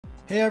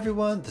Hey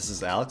everyone, this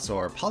is Alex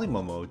or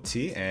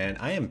PolymomoTea, and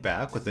I am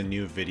back with a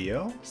new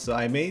video. So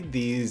I made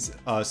these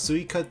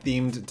Suika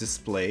themed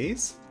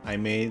displays. I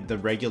made the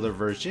regular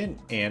version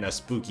and a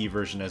spooky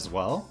version as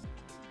well.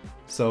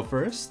 So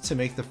first, to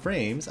make the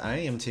frames, I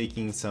am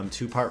taking some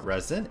 2-part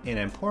resin and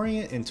I'm pouring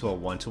it into a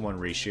 1:1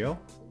 ratio.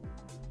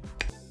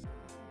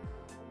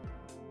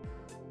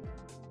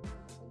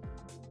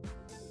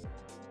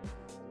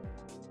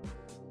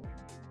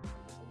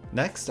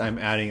 Next, I'm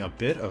adding a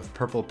bit of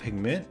purple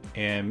pigment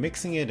and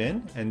mixing it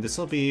in, and this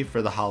will be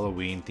for the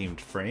Halloween themed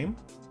frame.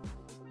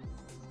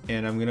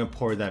 And I'm gonna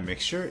pour that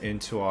mixture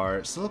into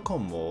our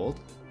silicone mold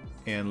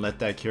and let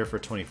that cure for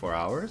 24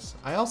 hours.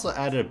 I also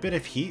added a bit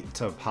of heat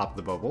to pop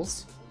the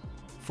bubbles.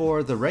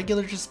 For the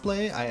regular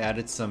display, I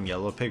added some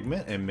yellow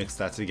pigment and mixed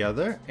that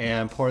together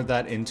and poured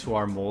that into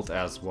our mold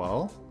as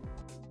well.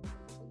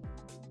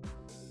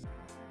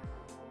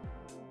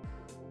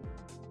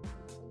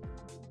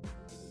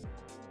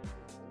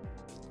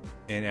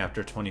 And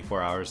after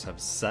 24 hours have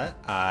set,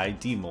 I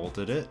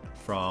demolded it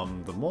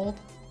from the mold.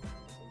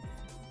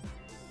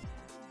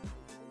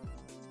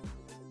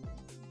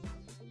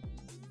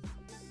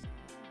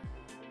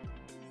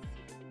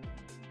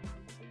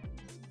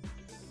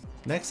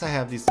 Next, I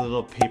have these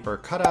little paper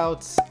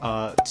cutouts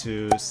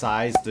to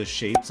size the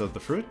shapes of the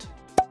fruit.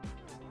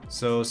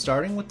 So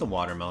starting with the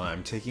watermelon,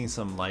 I'm taking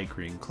some light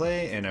green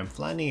clay and I'm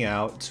flattening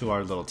out to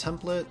our little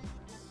template.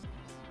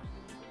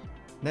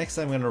 Next,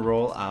 I'm going to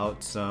roll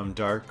out some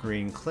dark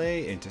green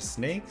clay into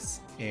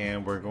snakes,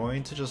 and we're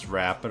going to just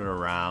wrap it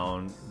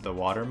around the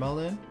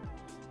watermelon.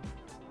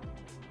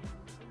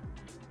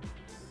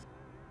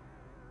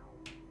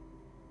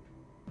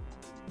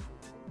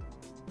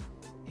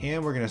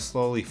 And we're going to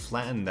slowly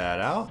flatten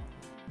that out.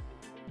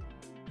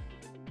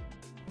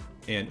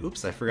 And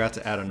oops, I forgot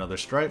to add another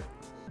stripe.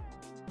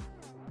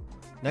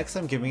 Next,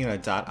 I'm giving it a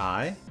dot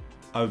eye,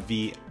 a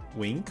V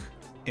wink,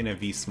 and a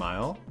V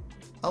smile,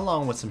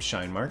 along with some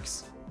shine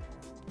marks.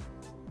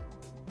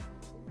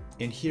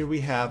 And here we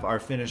have our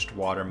finished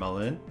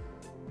watermelon.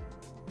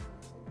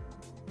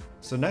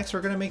 So next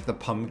we're going to make the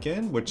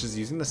pumpkin, which is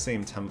using the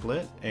same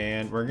template,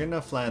 and we're going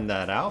to flatten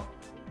that out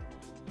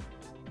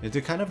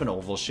into kind of an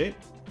oval shape.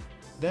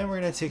 Then we're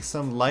going to take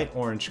some light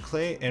orange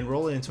clay and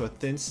roll it into a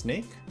thin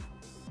snake.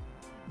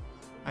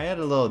 I add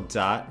a little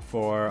dot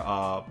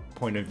for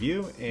point of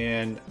view,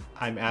 and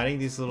I'm adding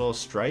these little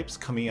stripes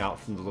coming out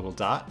from the little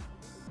dot.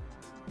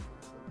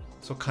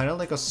 So kind of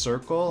like a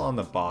circle on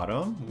the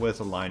bottom with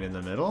a line in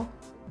the middle.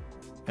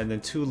 And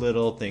then 2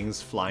 little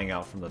things flying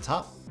out from the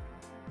top.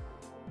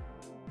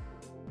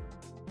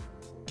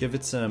 Give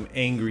it some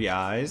angry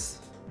eyes.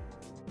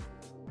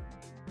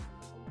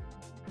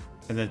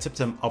 And then tip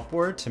them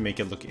upward to make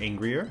it look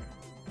angrier.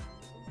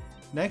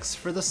 Next,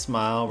 for the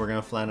smile, we're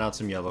going to flatten out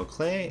some yellow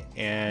clay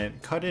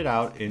and cut it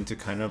out into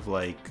kind of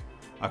like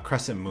a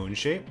crescent moon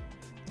shape.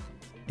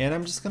 And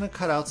I'm just going to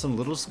cut out some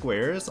little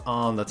squares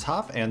on the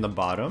top and the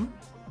bottom.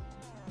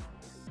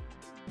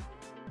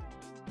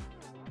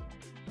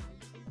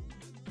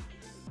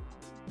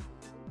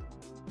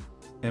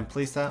 And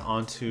place that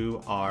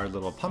onto our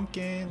little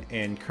pumpkin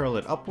and curl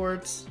it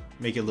upwards,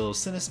 make it a little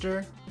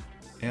sinister,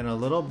 and a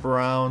little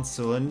brown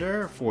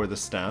cylinder for the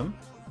stem.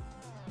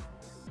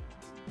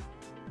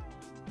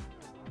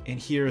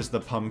 And here's the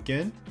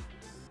pumpkin.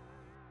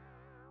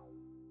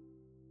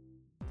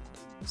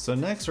 So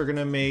next we're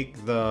gonna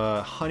make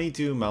the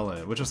honeydew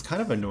melon, which was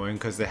kind of annoying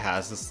because it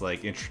has this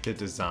like intricate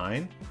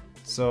design.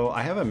 So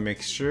I have a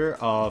mixture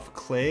of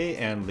clay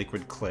and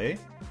liquid clay,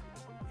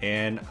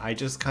 and I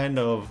just kind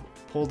of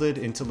pulled it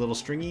into little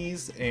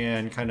stringies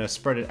and kind of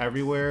spread it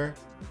everywhere.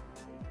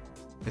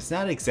 It's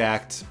not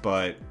exact,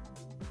 but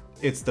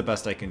it's the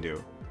best I can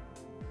do.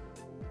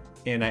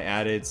 And I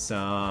added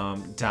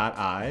some dot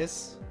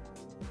eyes,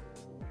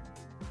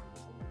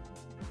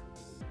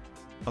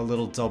 a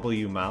little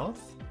W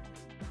mouth,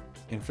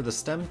 and for the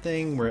stem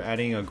thing we're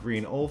adding a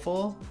green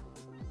oval,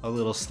 a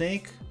little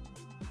snake,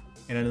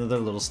 and another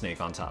little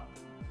snake on top,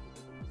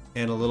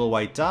 and a little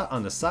white dot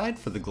on the side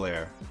for the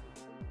glare.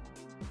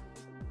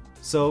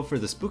 So for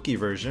the spooky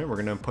version, we're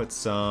gonna put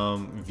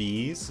some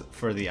V's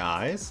for the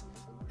eyes.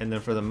 And then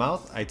for the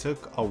mouth, I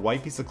took a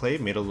white piece of clay,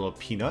 made a little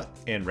peanut,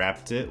 and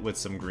wrapped it with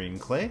some green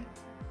clay.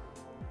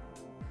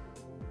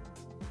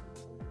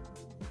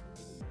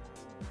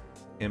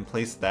 And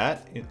placed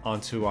that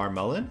onto our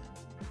melon.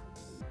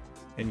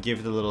 And gave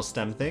it a little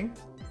stem thing.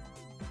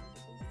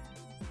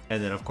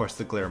 And then of course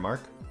the glare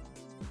mark.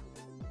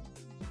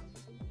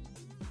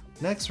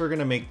 Next we're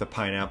gonna make the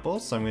pineapple,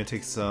 so I'm gonna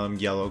take some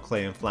yellow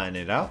clay and flatten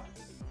it out.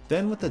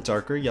 Then with the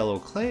darker yellow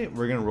clay,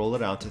 we're going to roll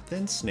it out to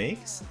thin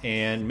snakes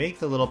and make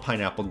the little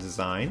pineapple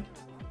design.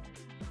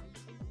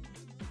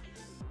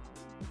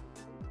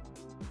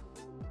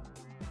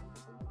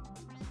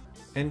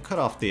 And cut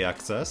off the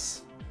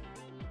excess.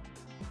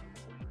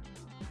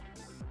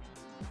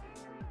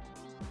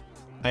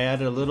 I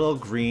added a little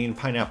green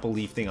pineapple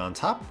leaf thing on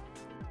top.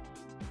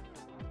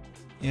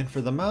 And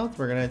for the mouth,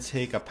 we're going to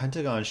take a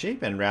pentagon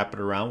shape and wrap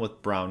it around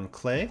with brown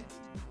clay.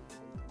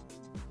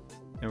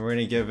 And we're going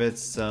to give it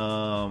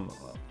some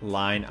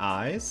line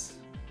eyes,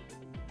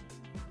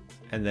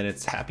 and then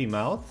its happy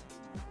mouth.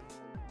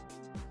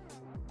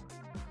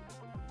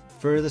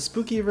 For the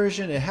spooky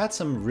version, it had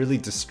some really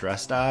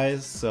distressed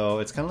eyes, so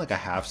it's kind of like a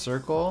half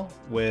circle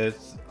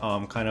with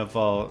kind of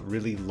a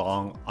really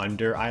long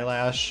under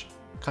eyelash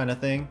kind of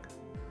thing.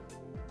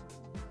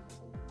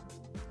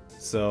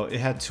 So it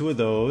had two of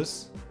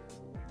those,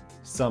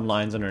 some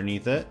lines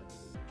underneath it,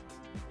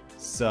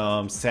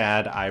 some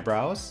sad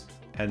eyebrows,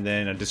 and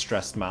then a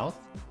distressed mouth.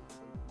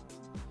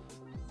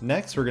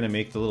 Next, we're gonna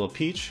make the little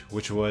peach,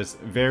 which was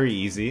very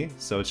easy.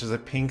 So it's just a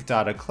pink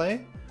dot of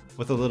clay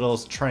with a little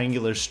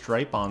triangular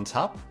stripe on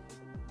top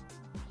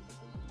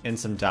and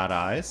some dot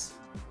eyes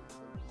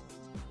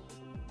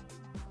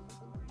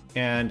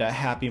and a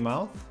happy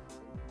mouth.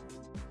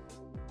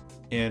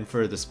 And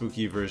for the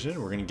spooky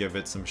version, we're gonna give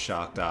it some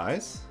shocked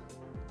eyes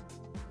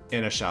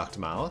and a shocked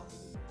mouth.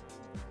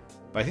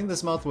 But I think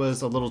this mouth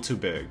was a little too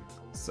big,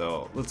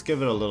 so let's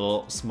give it a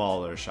little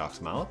smaller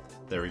shocked mouth.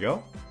 There we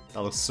go.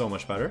 That looks so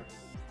much better.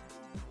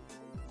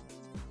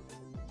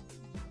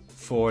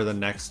 For the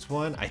next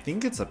one, I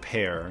think it's a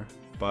pear,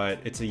 but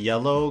it's a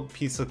yellow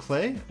piece of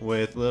clay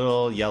with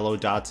little yellow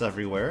dots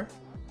everywhere.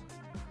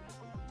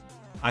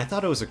 I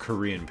thought it was a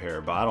Korean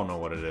pear, but I don't know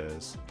what it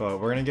is. But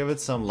we're gonna give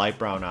it some light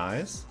brown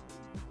eyes,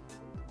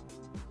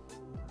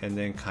 and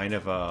then kind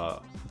of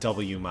a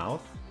W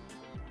mouth.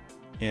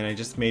 And I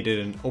just made it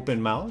an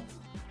open mouth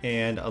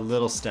and a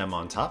little stem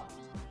on top.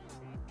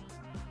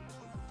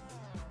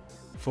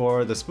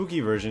 For the spooky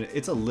version,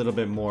 it's a little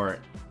bit more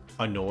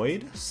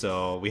annoyed,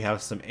 so we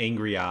have some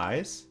angry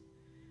eyes,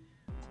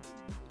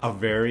 a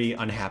very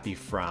unhappy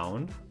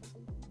frown,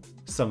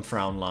 some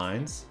frown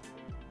lines,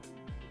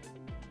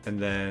 and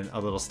then a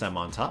little stem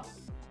on top.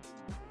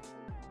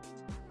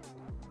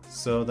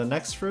 So the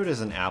next fruit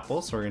is an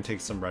apple, so we're going to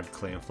take some red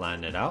clay and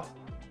flatten it out.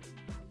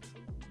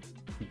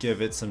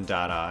 Give it some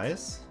dot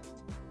eyes,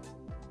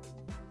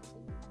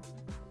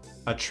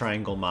 a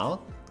triangle mouth,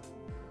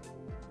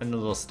 and a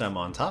little stem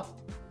on top,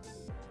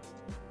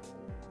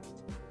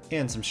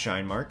 and some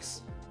shine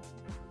marks.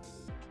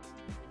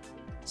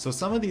 So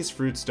some of these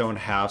fruits don't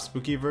have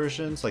spooky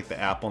versions, like the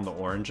apple and the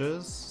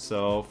oranges.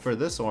 So for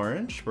this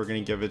orange, we're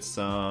gonna give it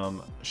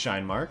some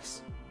shine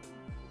marks,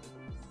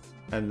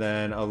 and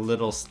then a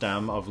little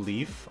stem of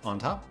leaf on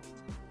top,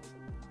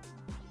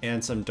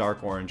 and some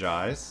dark orange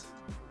eyes,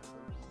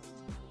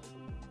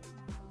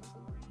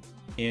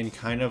 and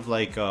kind of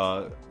like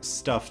a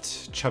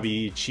stuffed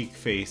chubby cheek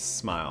face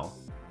smile.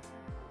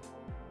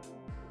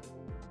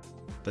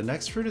 The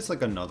next fruit is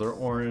like another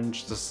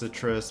orange, the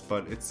citrus,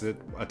 but it's a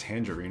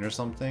tangerine or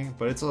something.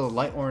 But it's a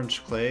light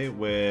orange clay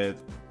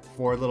with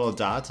 4 little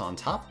dots on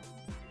top.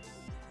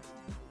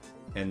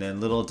 And then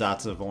little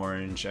dots of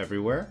orange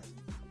everywhere.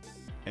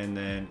 And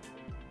then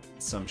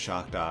some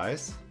shocked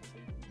eyes.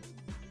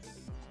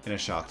 And a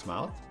shocked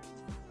mouth.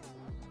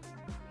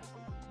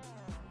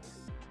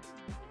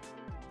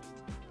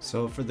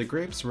 So for the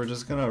grapes, we're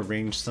just gonna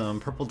arrange some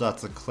purple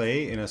dots of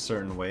clay in a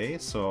certain way.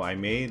 So I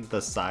made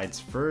the sides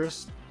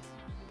first.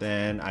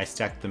 Then I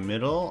stacked the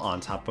middle on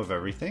top of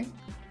everything.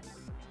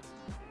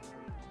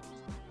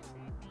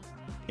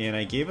 And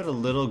I gave it a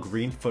little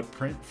green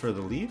footprint for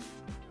the leaf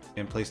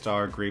and placed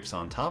our grapes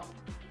on top.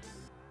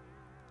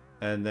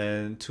 And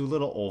then 2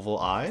 little oval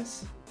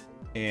eyes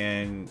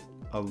and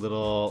a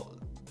little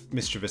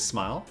mischievous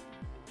smile.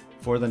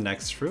 For the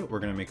next fruit, we're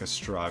gonna make a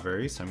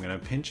strawberry. So I'm gonna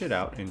pinch it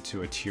out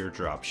into a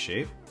teardrop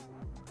shape.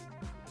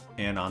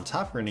 And on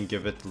top, we're gonna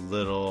give it the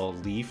little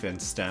leaf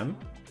and stem.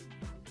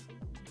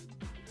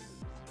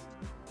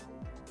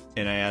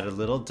 And I added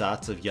little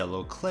dots of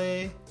yellow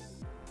clay.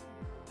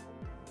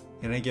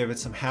 And I gave it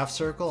some half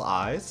circle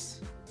eyes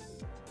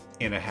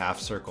and a half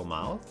circle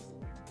mouth.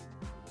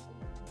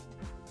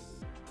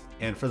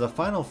 And for the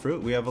final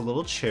fruit, we have a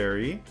little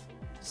cherry.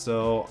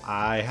 So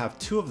I have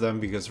 2 of them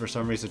because for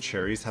some reason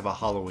cherries have a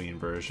Halloween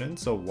version.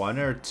 So one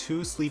are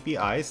 2 sleepy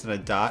eyes and a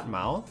dot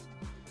mouth.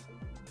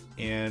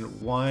 And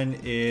one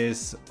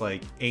is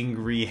like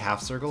angry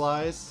half circle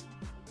eyes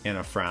and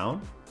a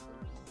frown.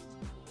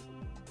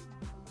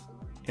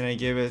 And I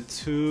gave it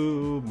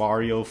 2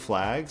 Mario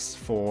flags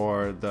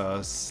for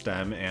the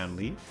stem and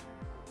leaf.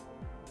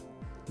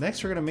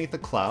 Next, we're gonna make the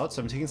cloud.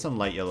 So I'm taking some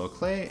light yellow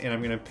clay and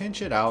I'm gonna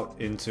pinch it out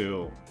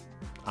into,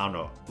 I don't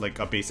know, like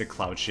a basic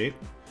cloud shape.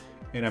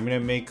 And I'm gonna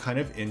make kind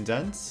of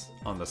indents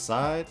on the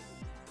side.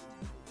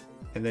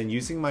 And then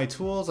using my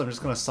tools, I'm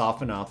just gonna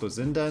soften out those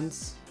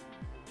indents.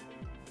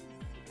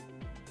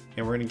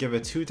 And we're gonna give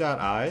it 2 dot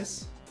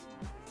eyes,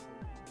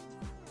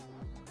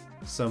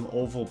 some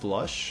oval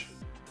blush,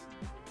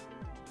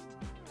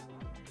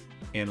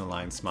 and a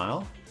line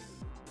smile.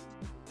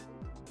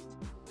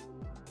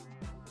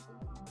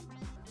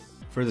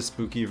 For the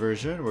spooky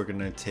version, we're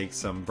gonna take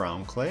some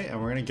brown clay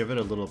and we're gonna give it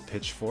a little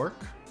pitchfork.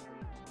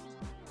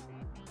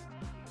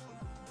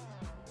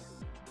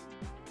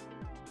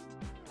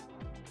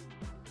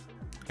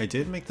 I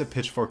did make the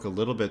pitchfork a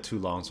little bit too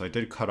long, so I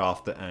did cut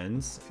off the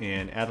ends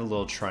and add a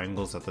little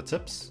triangles at the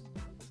tips.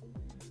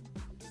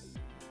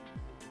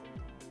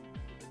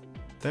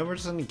 Then we're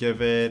just going to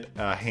give it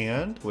a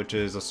hand, which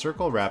is a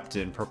circle wrapped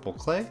in purple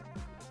clay.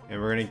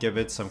 And we're going to give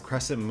it some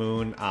crescent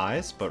moon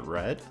eyes, but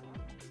red.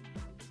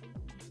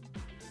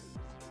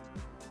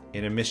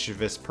 And a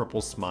mischievous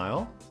purple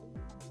smile.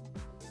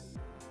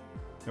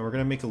 And we're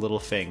going to make a little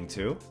fang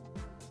too.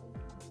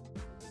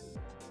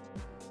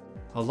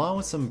 Along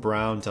with some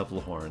brown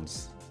devil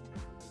horns.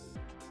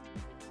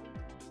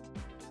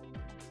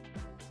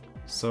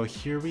 So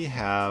here we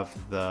have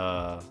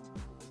the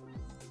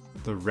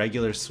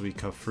regular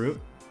Suika fruit,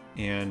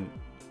 and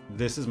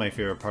this is my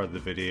favorite part of the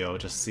video,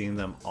 just seeing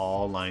them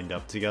all lined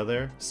up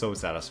together. So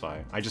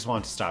satisfying. I just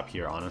want to stop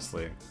here,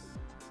 honestly.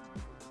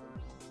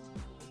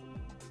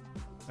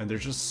 And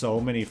there's just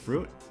so many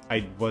fruit.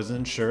 I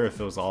wasn't sure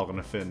if it was all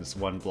gonna fit in this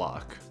one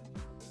block.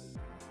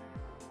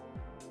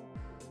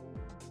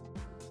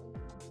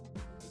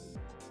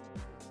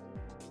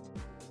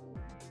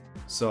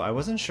 So I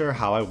wasn't sure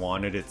how I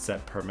wanted it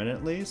set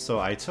permanently, so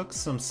I took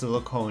some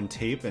silicone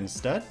tape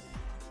instead,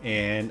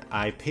 and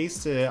I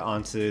pasted it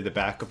onto the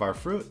back of our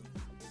fruit.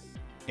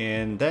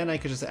 And then I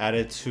could just add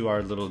it to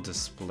our little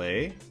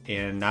display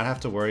and not have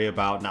to worry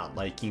about not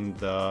liking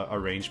the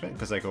arrangement,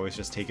 because I can always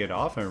just take it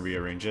off and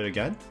rearrange it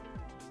again.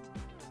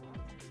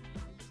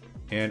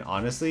 And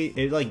honestly,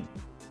 it like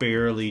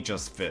barely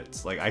just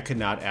fits. Like I could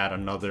not add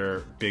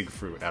another big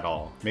fruit at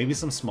all. Maybe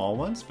some small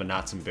ones, but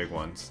not some big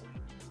ones.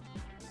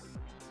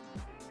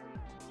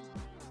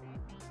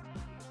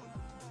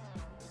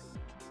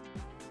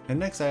 And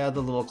next I add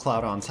the little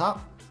cloud on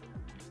top.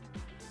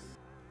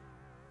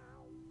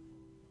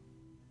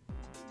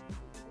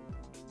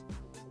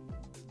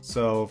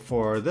 So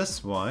for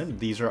this one,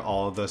 these are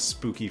all the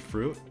spooky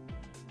fruit.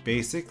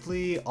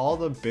 Basically, all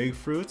the big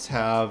fruits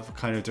have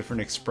kind of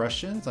different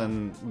expressions,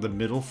 and the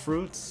middle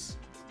fruits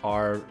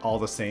are all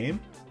the same.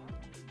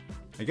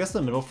 I guess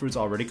the middle fruits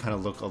already kind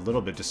of look a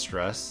little bit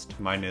distressed,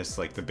 minus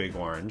like the big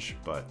orange,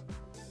 but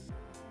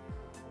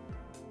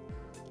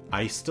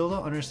I still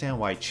don't understand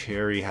why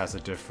cherry has a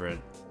different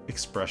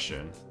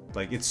expression.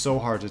 Like, it's so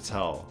hard to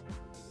tell.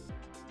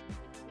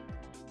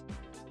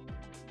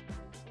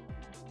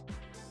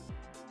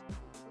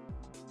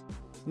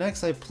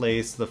 Next, I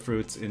place the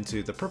fruits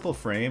into the purple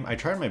frame. I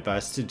tried my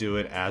best to do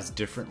it as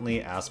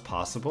differently as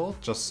possible,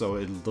 just so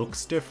it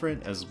looks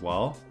different as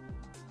well.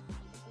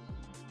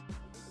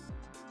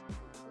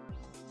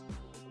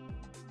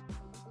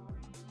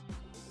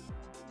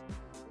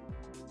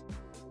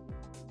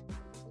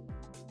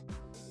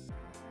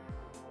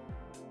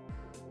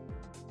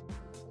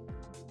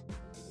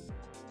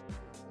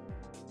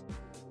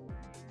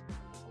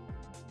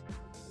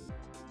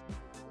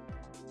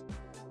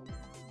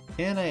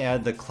 And I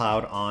add the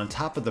cloud on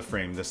top of the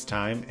frame this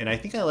time, and I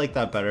think I like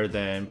that better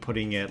than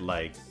putting it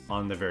like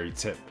on the very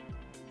tip.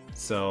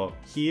 So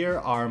here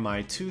are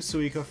my two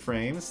Suika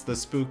frames, the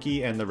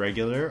spooky and the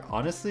regular.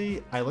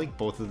 Honestly, I like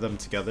both of them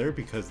together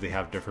because they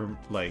have different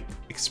like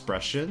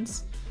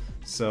expressions.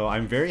 So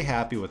I'm very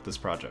happy with this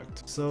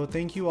project. So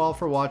thank you all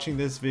for watching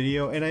this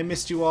video, and I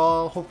missed you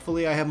all.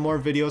 Hopefully I have more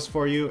videos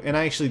for you, and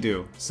I actually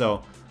do.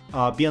 So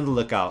be on the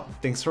lookout.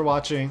 Thanks for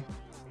watching.